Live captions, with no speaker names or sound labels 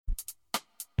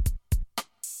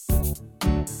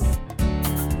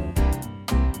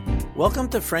Welcome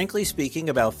to Frankly Speaking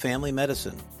About Family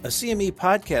Medicine, a CME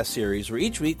podcast series where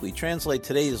each week we translate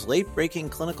today's late-breaking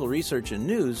clinical research and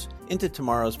news into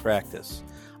tomorrow's practice.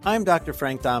 I'm Dr.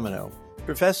 Frank Domino,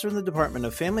 professor in the Department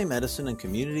of Family Medicine and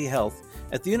Community Health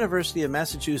at the University of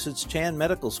Massachusetts Chan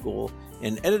Medical School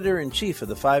and editor-in-chief of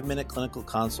the 5-Minute Clinical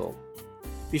Consult.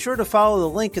 Be sure to follow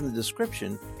the link in the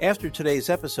description after today's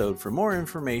episode for more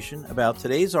information about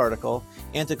today's article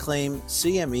and to claim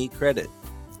CME credit.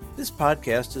 This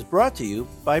podcast is brought to you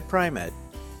by Pri-Med.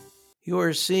 You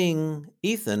are seeing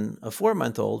Ethan, a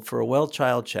 4-month-old, for a well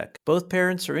child check. Both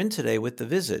parents are in today with the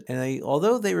visit, and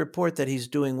although they report that he's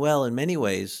doing well in many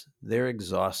ways, they're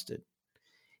exhausted.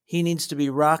 He needs to be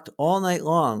rocked all night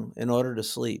long in order to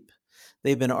sleep.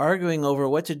 They've been arguing over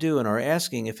what to do and are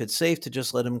asking if it's safe to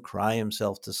just let him cry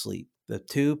himself to sleep. The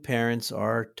two parents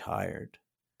are tired.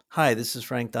 Hi, this is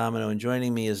Frank Domino, and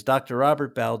joining me is Dr.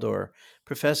 Robert Baldor,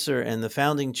 professor and the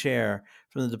founding chair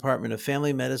from the Department of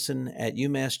Family Medicine at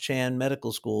UMass Chan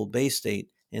Medical School, Baystate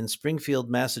in Springfield,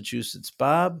 Massachusetts.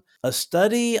 Bob, a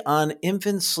study on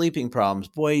infant sleeping problems.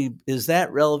 Boy, is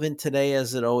that relevant today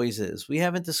as it always is. We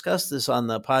haven't discussed this on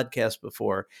the podcast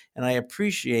before, and I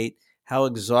appreciate how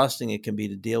exhausting it can be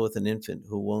to deal with an infant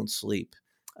who won't sleep.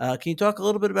 Can you talk a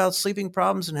little bit about sleeping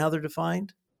problems and how they're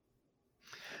defined?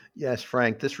 Yes,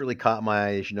 Frank, this really caught my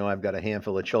eye. As you know, I've got a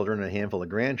handful of children and a handful of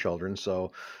grandchildren.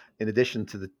 So, in addition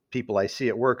to the people I see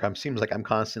at work, seems like I'm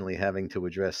constantly having to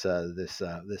address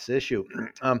this issue.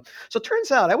 So, it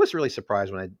turns out I was really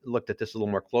surprised when I looked at this a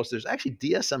little more closely. There's actually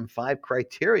DSM-5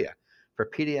 criteria for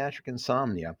pediatric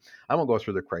insomnia. I won't go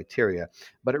through the criteria,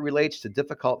 but it relates to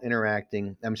difficult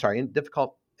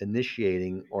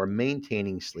initiating or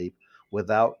maintaining sleep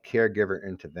without caregiver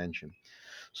intervention.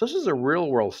 So this is a real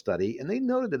world study, and they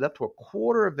noted that up to a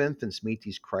quarter of infants meet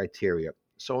these criteria.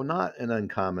 So not an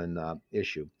uncommon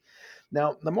issue.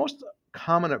 Now, the most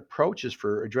common approaches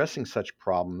for addressing such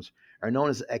problems are known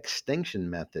as extinction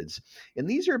methods. And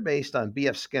these are based on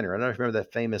B.F. Skinner. I don't know if you remember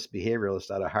that famous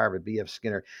behavioralist out of Harvard, B.F.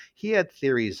 Skinner. He had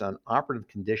theories on operative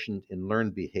conditioned and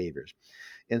learned behaviors.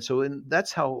 And so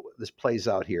that's how this plays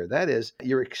out here. That is,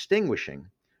 you're extinguishing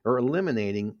or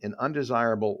eliminating an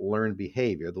undesirable learned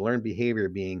behavior, the learned behavior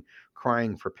being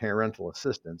crying for parental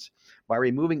assistance, by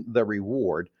removing the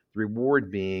reward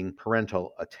being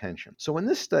parental attention. So in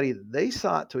this study, they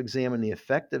sought to examine the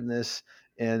effectiveness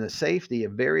and the safety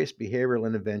of various behavioral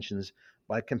interventions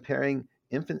by comparing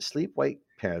infant sleep-wake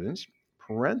patterns,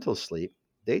 parental sleep,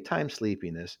 daytime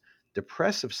sleepiness,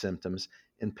 depressive symptoms,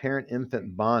 and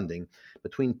parent-infant bonding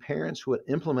between parents who had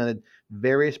implemented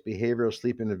various behavioral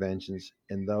sleep interventions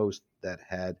and those that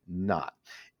had not.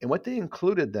 And what they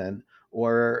included then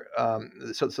were,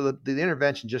 the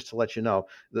intervention, just to let you know,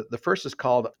 the first is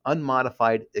called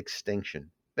unmodified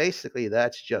extinction. Basically,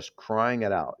 that's just crying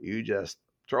it out. You just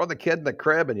throw the kid in the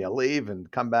crib and you leave and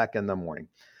come back in the morning.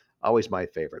 Always my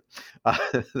favorite.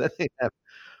 Then they have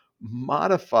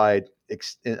modified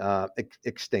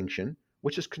extinction,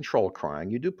 which is controlled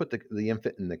crying. You do put the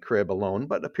infant in the crib alone,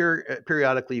 but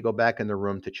periodically you go back in the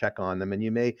room to check on them, and you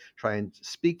may try and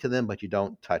speak to them, but you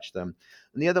don't touch them.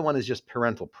 And the other one is just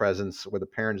parental presence, where the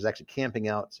parent is actually camping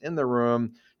out in the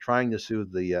room, trying to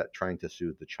soothe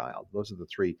the child. Those are the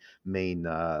three main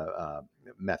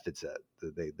methods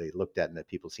that they looked at and that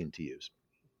people seem to use.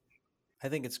 I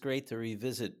think it's great to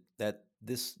revisit that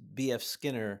this B.F.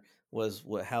 Skinner was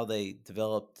how they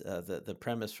developed the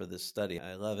premise for this study.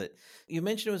 I love it. You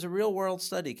mentioned it was a real world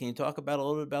study. Can you talk about a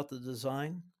little bit about the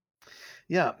design?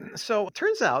 Yeah, so it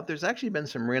turns out there's actually been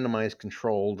some randomized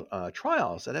controlled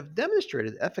trials that have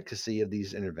demonstrated efficacy of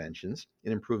these interventions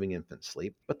in improving infant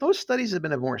sleep. But those studies have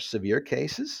been of more severe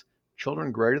cases,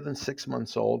 children greater than 6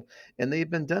 months old, and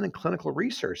they've been done in clinical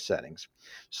research settings.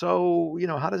 So,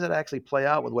 how does that actually play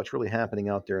out with what's really happening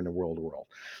out there in the world?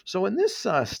 So, in this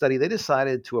study, they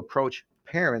decided to approach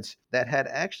parents that had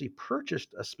actually purchased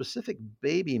a specific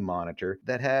baby monitor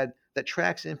that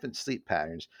tracks infant sleep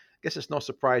patterns. Guess it's no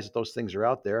surprise that those things are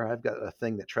out there. I've got a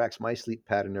thing that tracks my sleep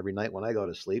pattern every night when I go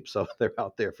to sleep, so they're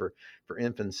out there for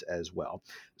infants as well.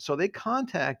 So they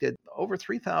contacted over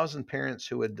 3,000 parents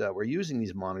who were using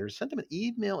these monitors, sent them an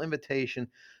email invitation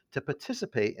to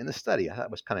participate in the study. I thought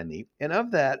it was kind of neat. And of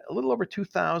that, a little over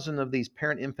 2,000 of these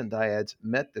parent-infant dyads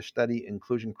met the study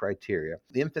inclusion criteria.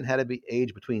 The infant had to be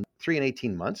aged between 3 and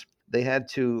 18 months. They had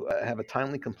to have a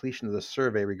timely completion of the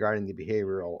survey regarding the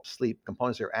behavioral sleep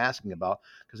components they were asking about,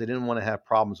 because they didn't want to have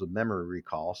problems with memory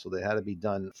recall. So they had to be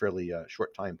done fairly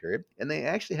short time period. And they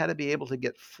actually had to be able to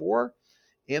get 4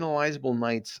 analyzable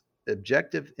nights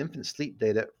objective infant sleep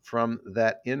data from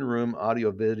that in-room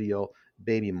audio-video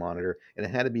baby monitor, and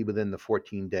it had to be within the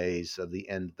 14 days of the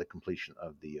end of the completion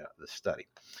of the study.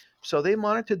 So they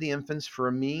monitored the infants for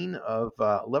a mean of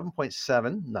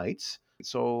 11.7 nights,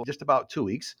 so just about 2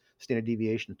 weeks, standard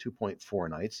deviation of 2.4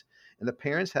 nights. And the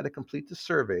parents had to complete the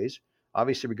surveys,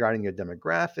 obviously regarding their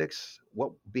demographics,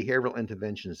 what behavioral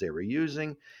interventions they were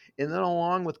using, and then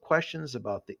along with questions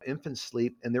about the infant's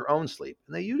sleep and their own sleep.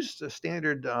 And they used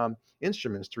standard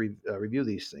instruments to review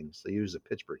these things. They used the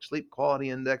Pittsburgh Sleep Quality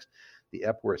Index, the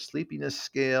Epworth Sleepiness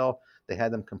Scale. They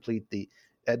had them complete the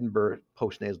Edinburgh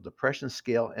Postnasal Depression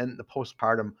Scale and the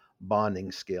postpartum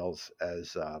bonding scales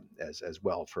as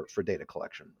well for data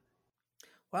collection.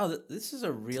 Wow, this is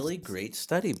a really great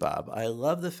study, Bob. I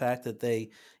love the fact that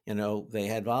they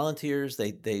had volunteers,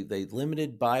 they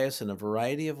limited bias in a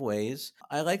variety of ways.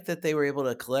 I like that they were able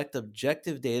to collect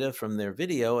objective data from their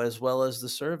video as well as the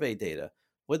survey data.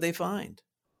 What'd they find?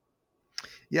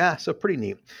 Yeah, so pretty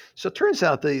neat. So it turns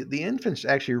out the infants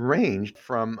actually ranged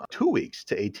from 2 weeks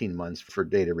to 18 months for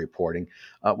data reporting,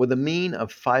 with a mean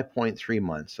of 5.3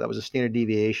 months. That was a standard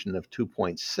deviation of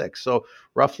 2.6. So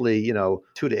roughly, 2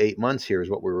 to 8 months here is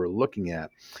what we were looking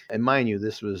at. And mind you,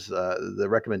 this was the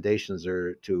recommendations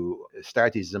are to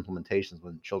start these implementations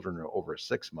when children are over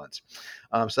 6 months.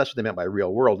 So that's what they meant by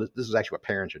real world. This is actually what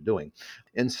parents are doing.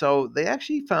 And so they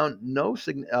actually found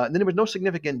then there was no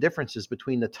significant differences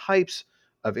between the types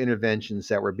of interventions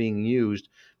that were being used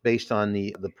based on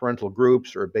the parental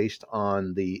groups or based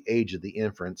on the age of the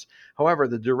infants. However,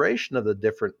 the duration of the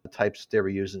different types they were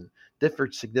using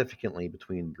differed significantly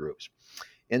between groups.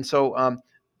 And so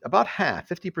about half,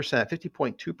 50%,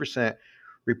 50.2%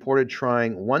 reported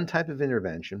trying one type of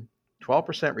intervention,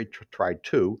 12% tried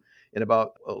two, and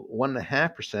about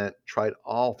 1.5% tried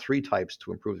all three types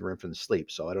to improve their infant's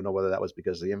sleep. So I don't know whether that was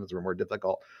because the infants were more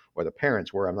difficult or the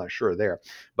parents were. I'm not sure there,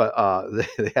 but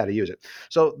they had to use it.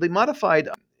 So the modified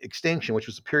extinction, which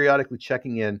was periodically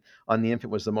checking in on the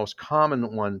infant, was the most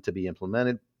common one to be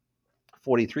implemented.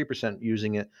 43%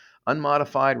 using it.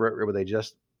 Unmodified, where they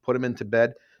just put them into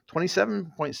bed.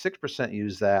 27.6%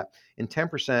 use that, and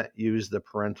 10% use the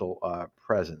parental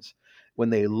presence. When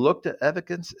they looked at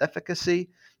efficacy,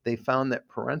 they found that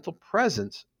parental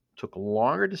presence took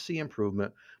longer to see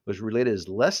improvement, was related as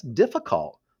less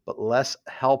difficult, but less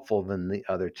helpful than the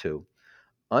other two.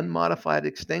 Unmodified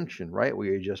extinction, right, where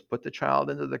you just put the child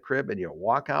into the crib and you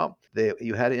walk out,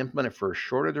 you had to implement it for a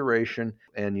shorter duration,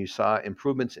 and you saw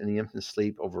improvements in the infant's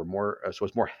sleep over more, so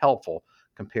it's more helpful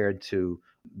compared to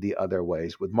the other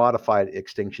ways, with modified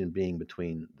extinction being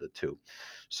between the two.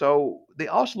 So they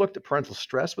also looked at parental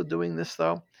stress with doing this,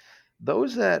 though.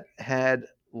 Those that had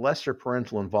lesser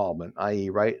parental involvement, i.e.,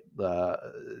 right,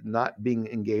 not being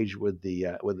engaged with the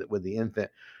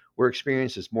infant, were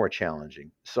experienced as more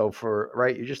challenging. So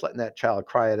you're just letting that child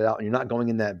cry it out, and you're not going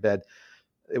in that bed.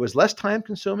 It was less time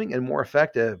consuming and more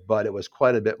effective, but it was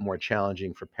quite a bit more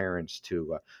challenging for parents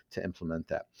to implement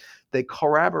that. They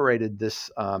corroborated this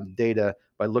data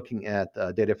by looking at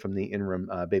data from the interim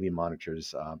baby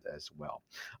monitors as well.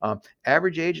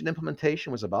 Average age in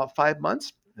implementation was about 5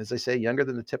 months, as I say, younger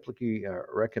than the typically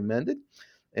recommended.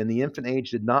 And the infant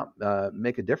age did not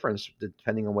make a difference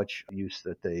depending on which use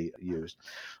that they used.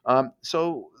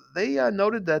 So they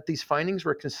noted that these findings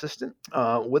were consistent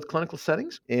with clinical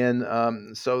settings,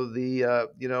 and so they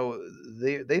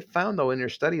found though in their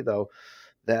study though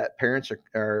that parents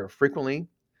are frequently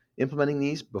implementing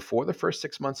these before the first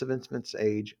 6 months of infant's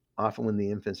age, often when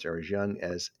the infants are as young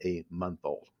as a month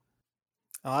old.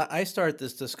 I start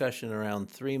this discussion around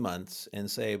 3 months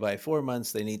and say by 4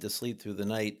 months they need to sleep through the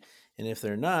night. And if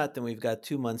they're not, then we've got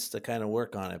 2 months to kind of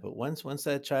work on it. But once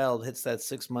that child hits that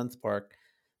 6 month mark,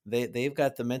 they've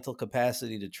got the mental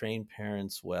capacity to train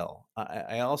parents well.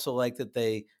 I also like that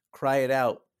they cry it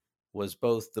out was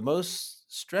both the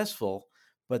most stressful,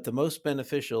 but the most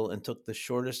beneficial and took the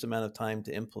shortest amount of time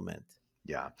to implement.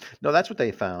 Yeah, no, that's what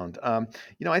they found. I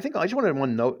think I just wanted to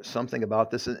note something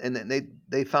about this, and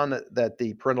they found that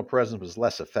the parental presence was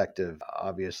less effective.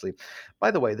 Obviously, by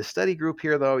the way, the study group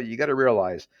here, though, you got to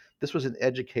realize this was an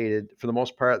educated, for the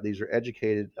most part, these are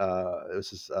educated.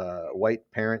 This is white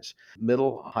parents,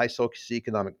 middle, high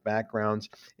socioeconomic backgrounds,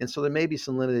 and so there may be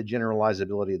some limited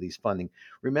generalizability of these funding.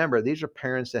 Remember, these are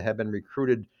parents that have been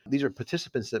recruited. These are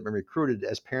participants that have been recruited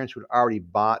as parents who had already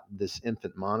bought this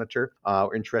infant monitor,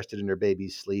 were interested in their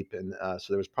baby's sleep, and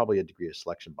so there was probably a degree of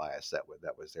selection bias that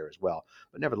was there as well.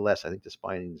 But nevertheless, I think these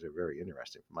findings are very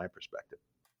interesting from my perspective.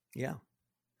 Yeah.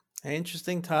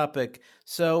 Interesting topic.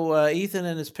 So Ethan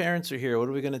and his parents are here. What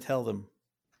are we going to tell them?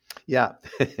 Yeah,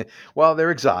 well, they're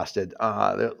exhausted.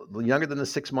 They're younger than the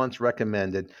 6 months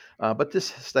recommended, but this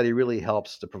study really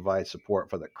helps to provide support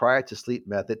for the cry to sleep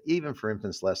method, even for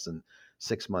infants less than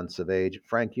 6 months of age.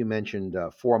 Frank, you mentioned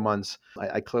 4 months.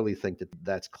 I clearly think that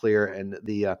that's clear. And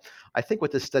I think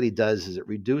what this study does is it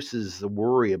reduces the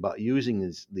worry about using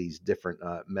these different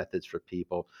methods for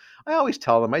people. I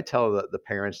tell the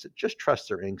parents to just trust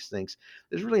their instincts.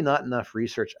 There's really not enough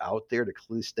research out there to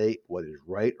clearly state what is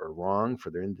right or wrong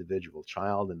for their individual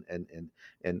child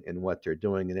and what they're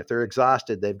doing. And if they're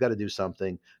exhausted, they've got to do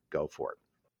something, go for it.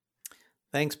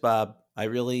 Thanks, Bob. I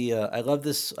really, I love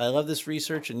this. I love this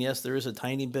research, and yes, there is a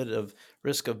tiny bit of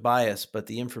risk of bias, but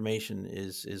the information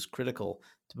is critical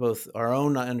to both our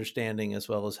own understanding as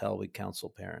well as how we counsel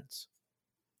parents.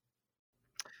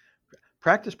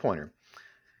 Practice pointer.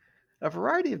 A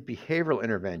variety of behavioral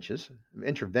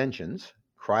interventions,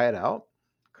 cry it out,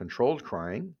 controlled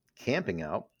crying, camping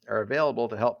out, are available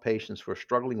to help patients who are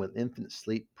struggling with infant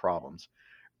sleep problems.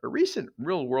 A recent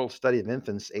real-world study of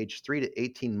infants aged 3 to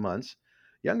 18 months,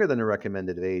 younger than the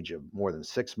recommended age of more than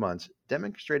 6 months,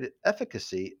 demonstrated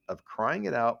efficacy of crying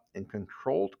it out and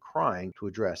controlled crying to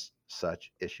address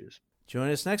such issues. Join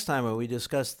us next time when we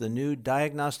discuss the new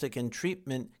diagnostic and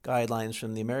treatment guidelines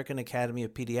from the American Academy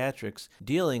of Pediatrics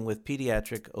dealing with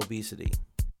pediatric obesity.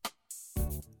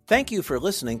 Thank you for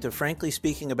listening to Frankly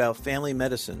Speaking About Family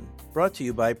Medicine, brought to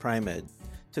you by Pri-Med.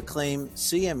 To claim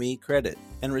CME credit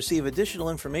and receive additional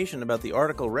information about the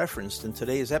article referenced in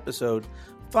today's episode,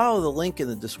 follow the link in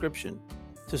the description.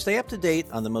 To stay up to date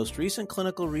on the most recent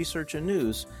clinical research and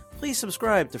news, please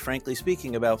subscribe to Frankly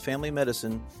Speaking About Family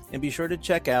Medicine and be sure to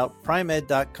check out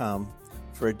primed.com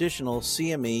for additional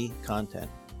CME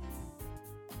content.